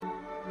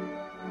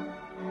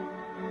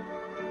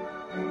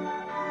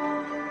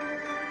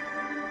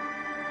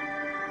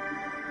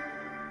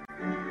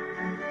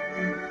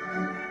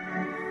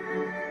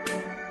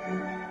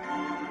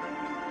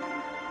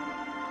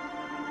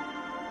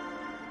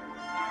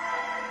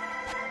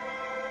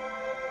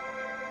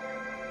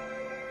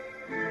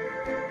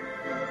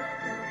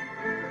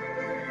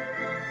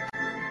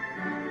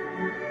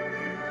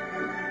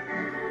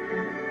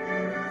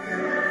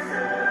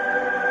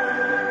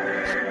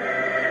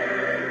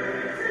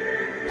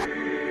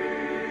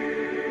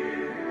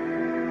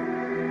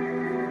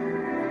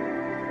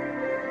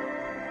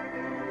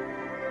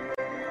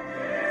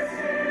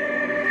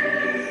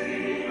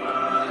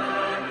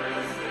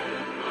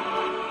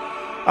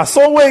As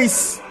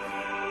always,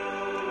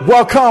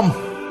 welcome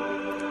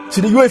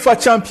to the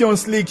UEFA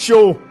Champions League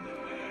show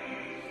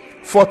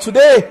for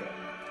today,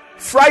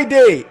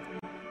 Friday,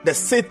 the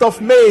 6th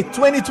of May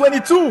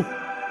 2022.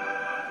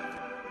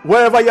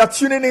 Wherever you are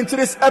tuning into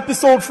this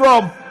episode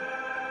from,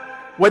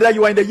 whether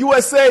you are in the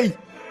USA,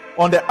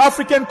 on the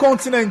African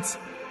continent,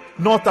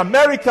 North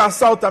America,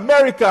 South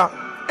America,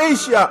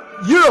 Asia,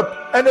 Europe,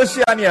 and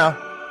Oceania,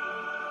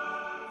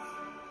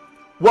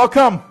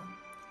 welcome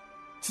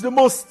to the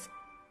most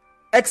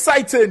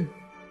exciting,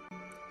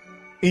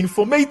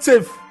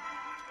 informative,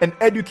 and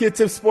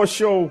educative sports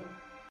show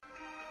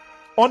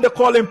on the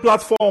calling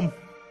platform,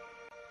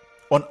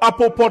 on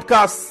Apple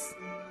Podcasts,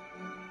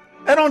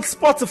 and on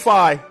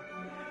Spotify,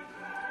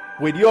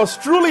 with yours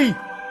truly,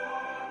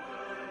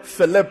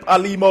 Philip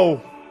Alimo.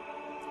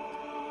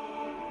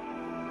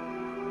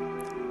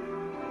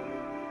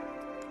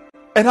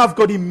 And I've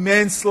got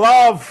immense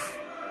love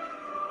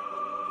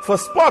for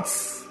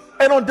sports,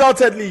 and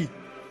undoubtedly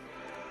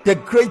the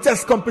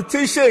greatest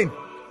competition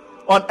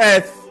on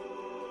earth,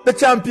 the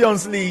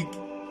Champions League.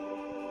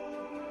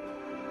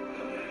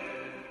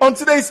 On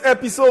today's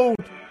episode,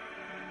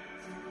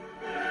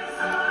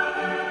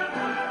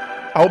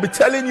 I'll be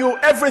telling you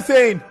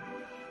everything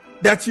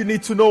that you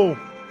need to know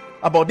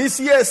about this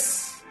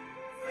year's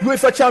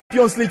UEFA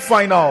Champions League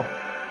Final.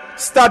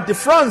 Stade de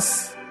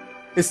France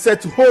is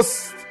set to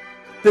host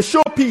the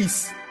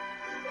showpiece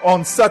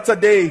on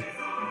Saturday,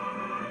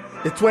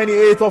 the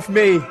 28th of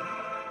May,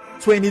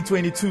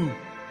 2022.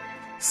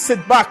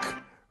 Sit back,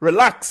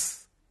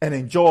 relax, and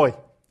enjoy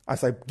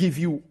as I give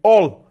you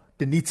all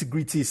the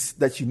nitty-gritties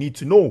that you need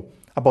to know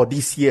about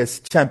this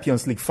year's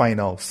Champions League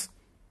finals.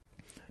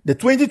 The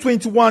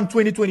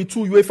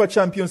 2021-2022 UEFA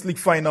Champions League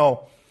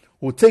Final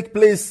will take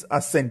place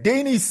at St.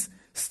 Denis,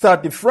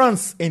 Stade de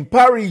France in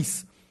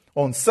Paris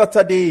on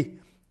Saturday,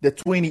 the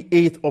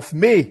 28th of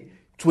May,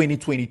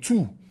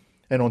 2022.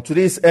 And on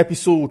today's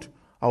episode,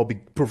 I'll be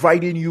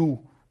providing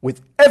you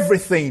with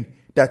everything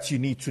that you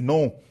need to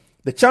know.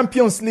 The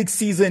Champions League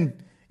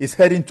season is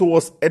heading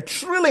towards a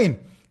thrilling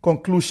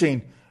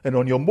conclusion, and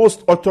on your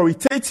most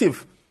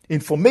authoritative,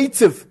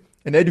 informative,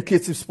 and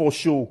educative sports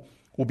show,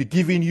 we'll be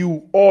giving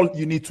you all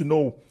you need to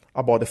know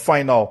about the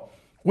final.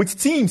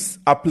 Which teams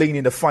are playing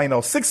in the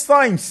final? 6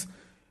 times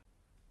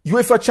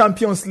UEFA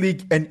Champions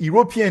League and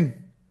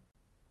European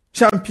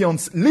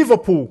champions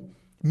Liverpool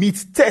meet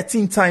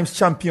 13 times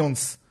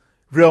champions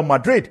Real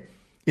Madrid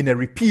in a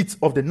repeat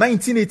of the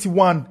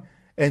 1981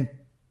 and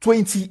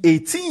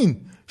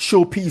 2018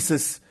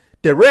 showpieces.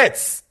 The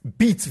Reds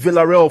beat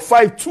Villarreal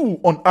 5-2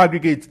 on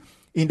aggregate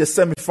in the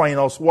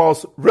semi-finals,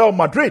 whilst Real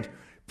Madrid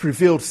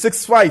prevailed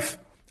 6-5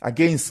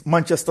 against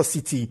Manchester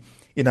City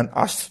in an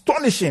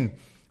astonishing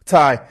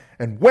tie.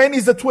 And when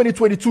is the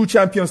 2022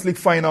 Champions League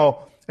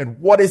Final, and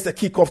what is the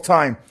kickoff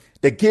time?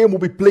 The game will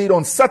be played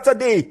on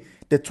Saturday,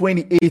 the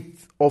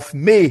 28th of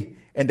May,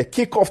 and the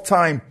kickoff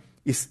time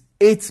is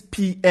 8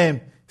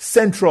 p.m.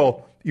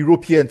 Central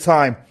European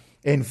Time.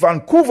 In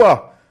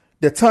Vancouver,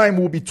 the time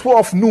will be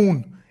 12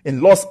 noon.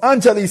 In Los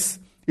Angeles,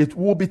 it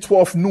will be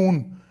 12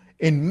 noon.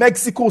 In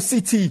Mexico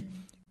City,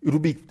 it will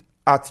be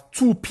at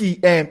 2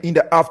 p.m. in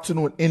the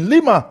afternoon. In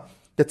Lima,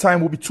 the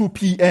time will be 2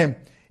 p.m.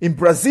 In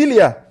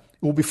Brasilia,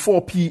 it will be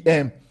 4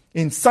 p.m.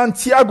 In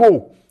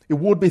Santiago, it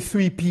will be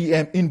 3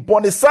 p.m. In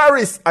Buenos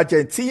Aires,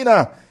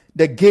 Argentina,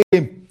 the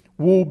game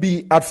will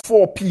be at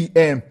 4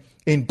 p.m.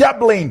 In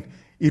Dublin,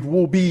 it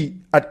will be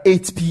at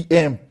 8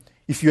 p.m.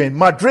 If you're in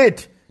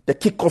Madrid, the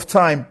kickoff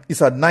time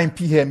is at 9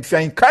 p.m. If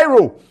you're in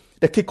Cairo,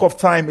 the kickoff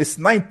time is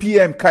 9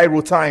 p.m.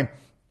 Cairo time.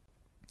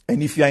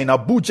 And if you're in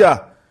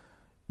Abuja,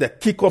 the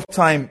kickoff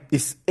time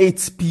is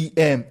 8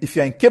 p.m. If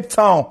you're in Cape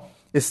Town,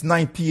 it's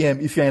 9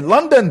 p.m. If you're in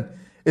London,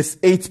 it's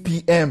 8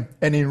 p.m.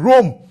 And in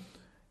Rome,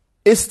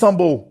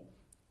 Istanbul,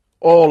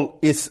 all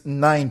is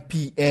 9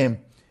 p.m.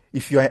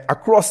 If you're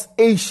across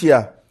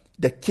Asia,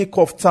 the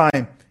kickoff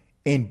time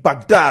in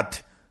Baghdad,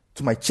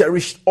 to my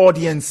cherished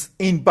audience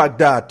in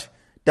Baghdad,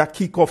 that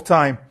kickoff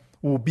time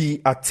will be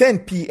at 10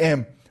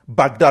 p.m.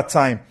 Baghdad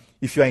time.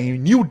 If you are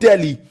in New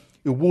Delhi,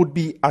 it would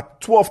be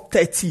at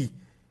 12:30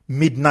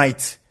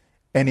 midnight.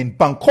 And in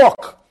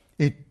Bangkok,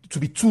 it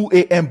will be 2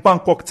 a.m.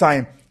 Bangkok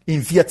time. In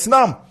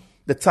Vietnam,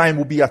 the time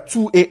will be at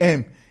 2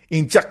 a.m.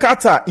 In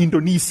Jakarta,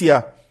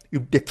 Indonesia,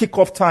 the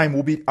kickoff time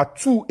will be at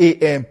 2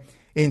 a.m.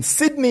 In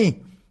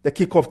Sydney, the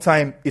kickoff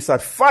time is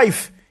at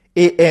 5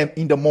 a.m.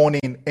 in the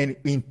morning. And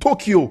in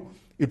Tokyo,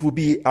 it will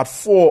be at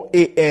 4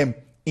 a.m.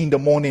 in the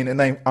morning.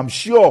 And I'm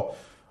sure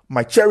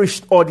my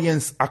cherished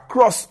audience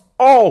across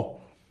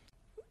all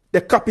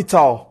the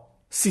capital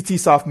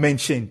cities I've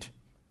mentioned,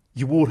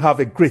 you will have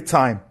a great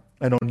time.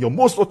 And on your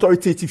most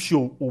authoritative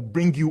show, we'll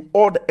bring you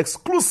all the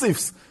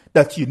exclusives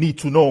that you need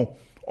to know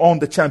on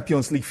the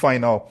Champions League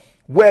Final.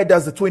 Where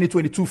does the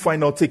 2022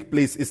 final take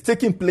place? It's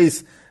taking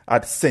place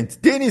at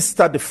St. Denis,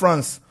 Stade de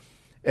France,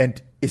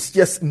 and it's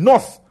just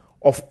north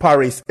of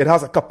Paris. It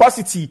has a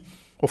capacity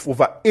of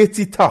over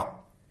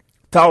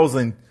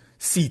 80,000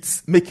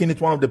 seats, making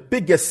it one of the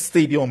biggest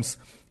stadiums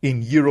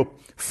in Europe.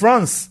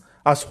 France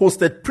has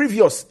hosted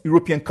previous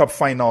European Cup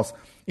finals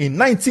In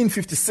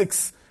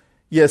 1956,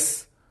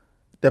 yes,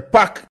 the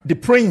Parc des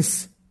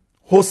Princes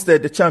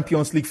hosted the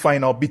Champions League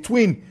final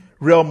between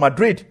Real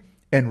Madrid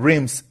and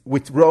Reims,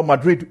 with Real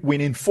Madrid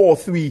winning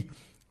 4-3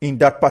 in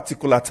that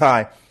particular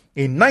tie.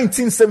 In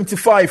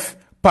 1975,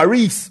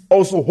 Paris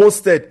also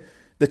hosted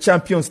the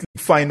Champions League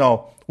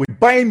final, with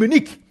Bayern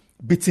Munich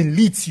beating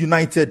Leeds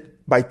United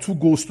by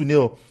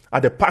 2-0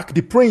 at the Parc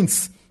des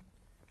Princes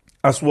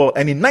as well.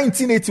 And in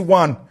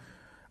 1981,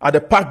 at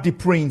the Parc des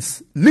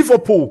Princes,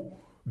 Liverpool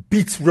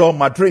beat Real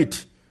Madrid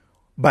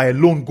by a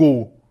lone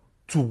goal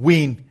to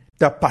win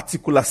that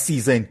particular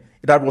season.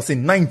 That was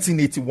in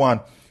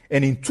 1981.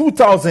 And in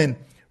 2000,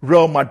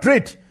 Real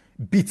Madrid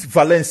beat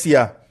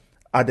Valencia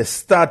at the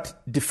Stade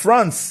de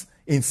France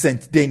in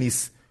Saint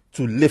Denis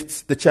to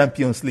lift the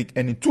Champions League.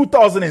 And in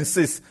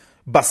 2006,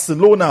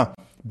 Barcelona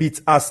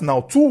beat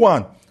Arsenal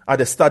 2-1 at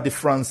the Stade de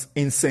France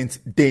in Saint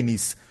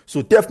Denis.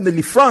 So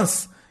definitely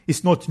France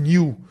is not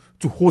new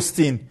to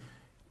hosting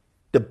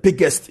the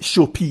biggest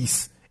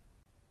showpiece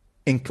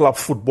in club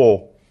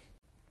football.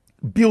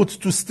 Built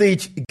to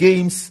stage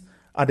games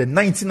at the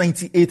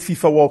 1998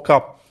 FIFA World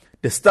Cup,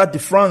 the Stade de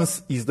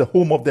France is the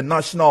home of the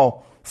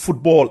national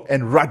football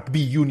and rugby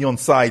union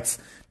sides.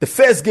 The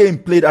first game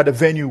played at the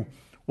venue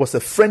was a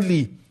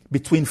friendly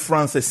between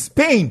France and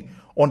Spain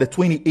on the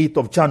 28th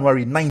of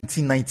January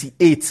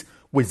 1998,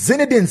 with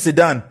Zinedine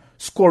Zidane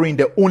scoring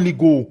the only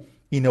goal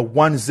in a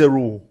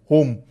 1-0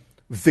 home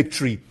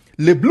victory.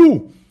 Les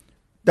Bleus,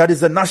 that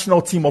is the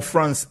national team of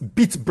France,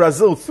 beat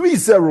Brazil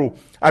 3-0.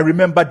 I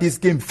remember this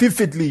game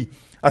vividly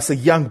as a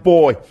young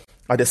boy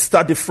at the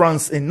Stade de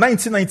France in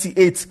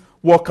 1998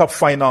 World Cup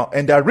final,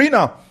 and the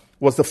arena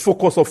was the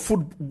focus of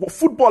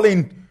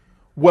footballing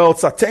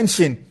world's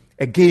attention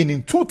again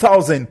in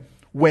 2000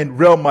 when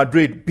Real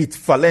Madrid beat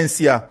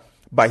Valencia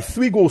by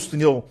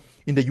 3-0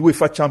 in the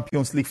UEFA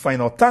Champions League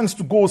final, thanks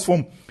to goals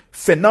from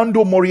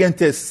Fernando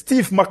Morientes,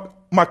 Steve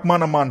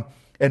McManaman,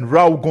 and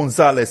Raul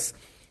Gonzalez.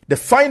 The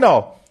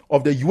final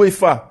of the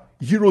UEFA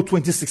Euro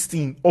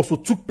 2016 also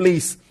took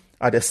place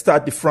at the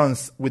Stade de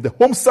France, with the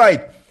home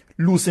side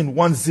losing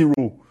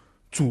 1-0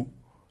 to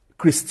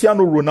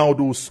Cristiano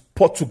Ronaldo's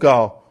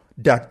Portugal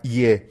that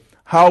year.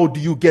 How do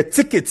you get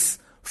tickets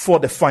for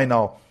the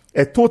final?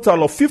 A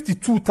total of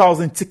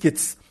 52,000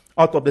 tickets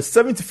out of the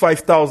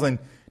 75,000,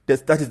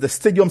 that is the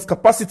stadium's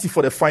capacity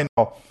for the final,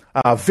 are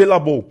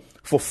available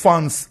for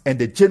fans and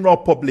the general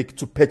public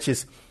to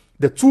purchase.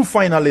 The two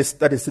finalists,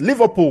 that is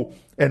Liverpool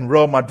and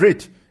Real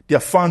Madrid, their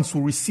fans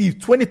will receive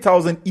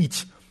 20,000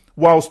 each,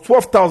 whilst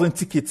 12,000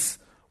 tickets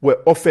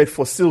were offered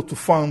for sale to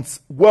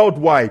fans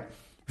worldwide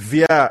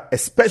via a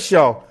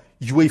special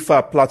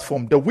UEFA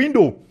platform. The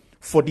window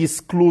for this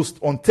closed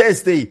on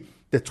Thursday,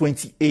 the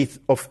 28th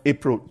of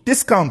April.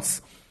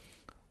 Discounts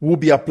will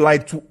be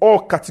applied to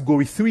all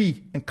Category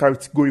 3 and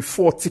Category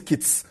 4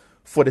 tickets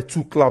for the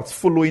two clubs,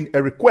 following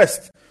a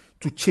request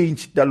to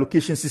change the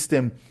allocation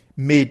system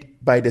made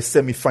by the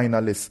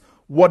semi-finalists.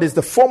 What is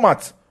the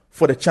format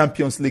for the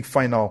Champions League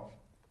final?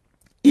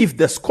 If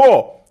the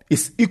score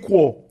is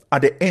equal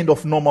at the end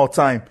of normal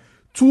time,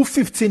 2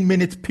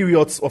 15-minute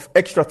periods of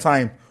extra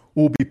time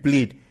will be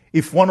played.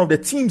 If one of the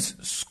teams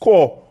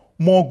score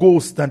more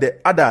goals than the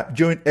other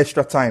during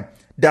extra time,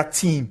 that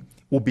team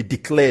will be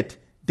declared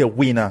the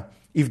winner.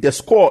 If the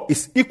score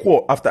is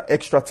equal after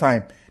extra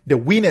time, the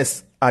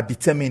winners are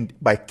determined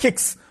by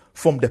kicks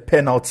from the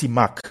penalty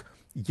mark.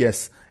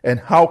 Yes. And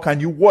how can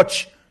you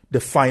watch the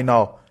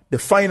final? The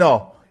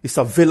final is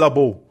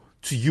available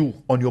to you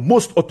on your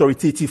most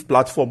authoritative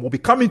platform. We'll be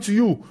coming to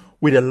you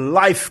with a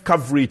live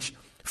coverage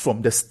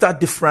from the Stade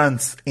de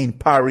France in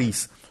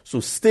Paris. So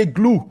stay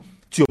glued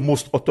to your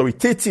most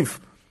authoritative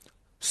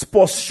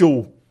sports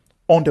show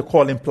on the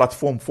calling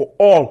platform for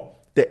all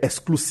the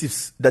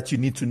exclusives that you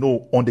need to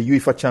know on the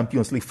UEFA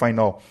Champions League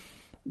final.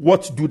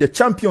 What do the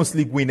Champions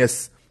League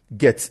winners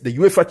get? The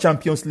UEFA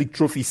Champions League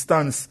trophy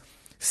stands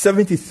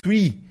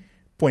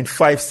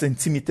 73.5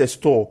 centimeters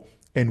tall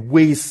and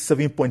weighs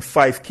 7.5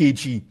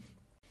 kg.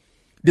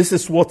 This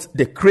is what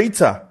the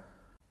creator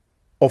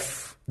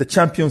of the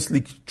Champions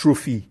League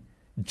trophy,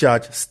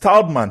 Judge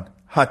Staldman,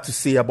 had to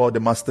say about the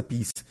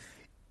masterpiece.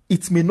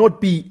 It may not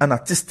be an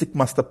artistic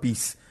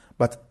masterpiece,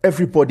 but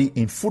everybody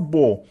in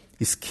football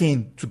is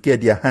keen to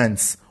get their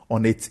hands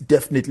on it.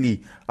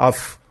 Definitely,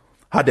 I've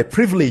had the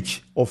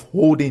privilege of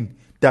holding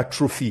that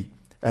trophy,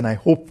 and I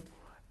hope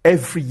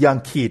every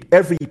young kid,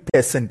 every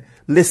person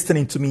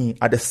listening to me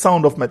at the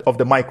sound of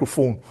the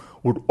microphone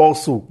would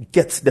also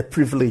get the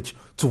privilege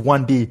to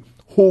one day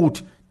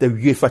hold the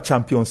UEFA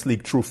Champions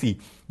League trophy.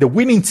 The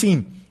winning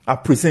team are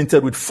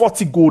presented with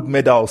 40 gold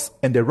medals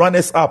and the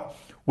runners-up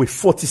with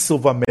 40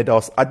 silver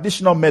medals.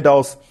 Additional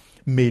medals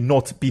may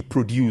not be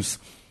produced.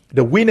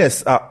 The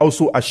winners are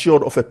also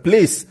assured of a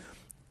place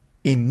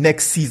in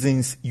next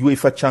season's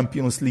UEFA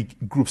Champions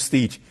League group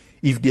stage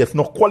if they have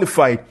not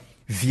qualified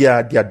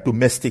via their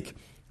domestic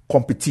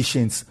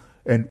competitions.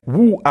 And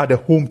who are the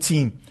home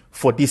team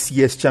for this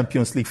year's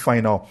Champions League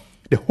final?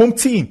 The home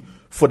team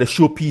for the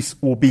showpiece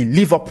will be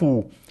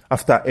Liverpool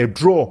after a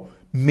draw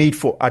made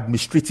for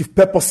administrative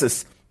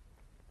purposes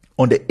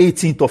on the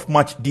 18th of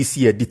March this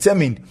year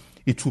determined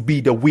it will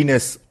be the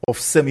winners of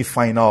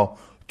semi-final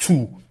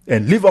 2,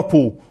 and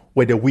Liverpool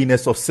were the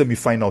winners of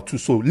semi-final 2.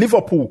 So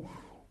Liverpool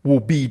will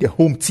be the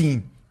home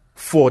team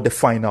for the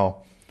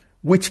final.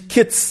 Which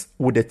kits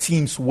will the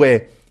teams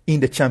wear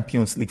in the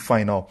Champions League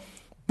final?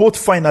 Both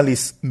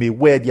finalists may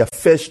wear their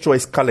first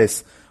choice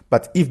colours,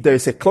 but if there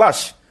is a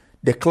clash,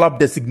 the club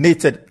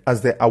designated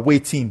as the away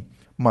team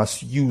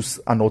must use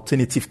an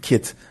alternative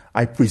kit.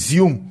 I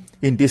presume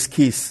in this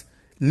case,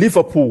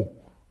 Liverpool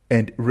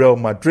and Real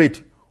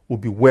Madrid will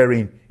be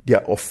wearing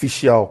their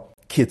official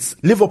kits.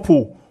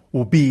 Liverpool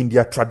will be in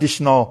their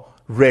traditional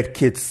red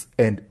kits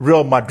and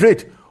Real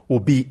Madrid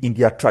will be in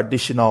their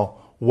traditional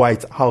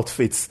white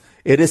outfits.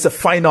 It is a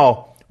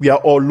final we are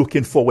all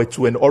looking forward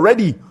to, and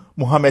already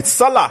Mohamed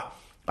Salah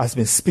has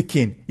been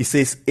speaking. He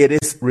says it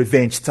is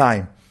revenge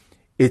time.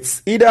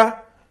 It's either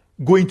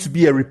going to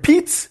be a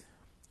repeat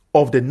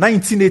of the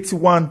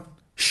 1981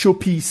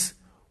 showpiece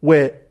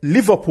where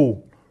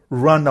Liverpool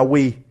ran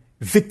away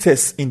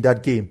victors in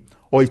that game,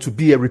 or it will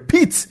be a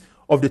repeat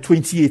of the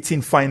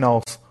 2018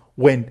 finals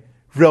when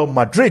Real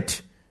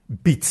Madrid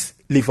beat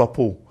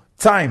Liverpool.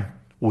 Time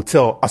will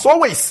tell. As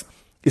always,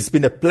 it's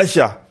been a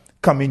pleasure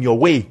coming your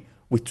way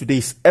with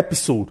today's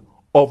episode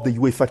of the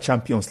UEFA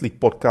Champions League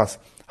podcast.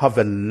 Have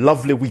a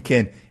lovely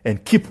weekend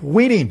and keep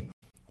winning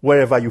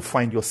wherever you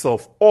find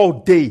yourself all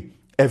day,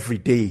 every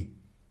day.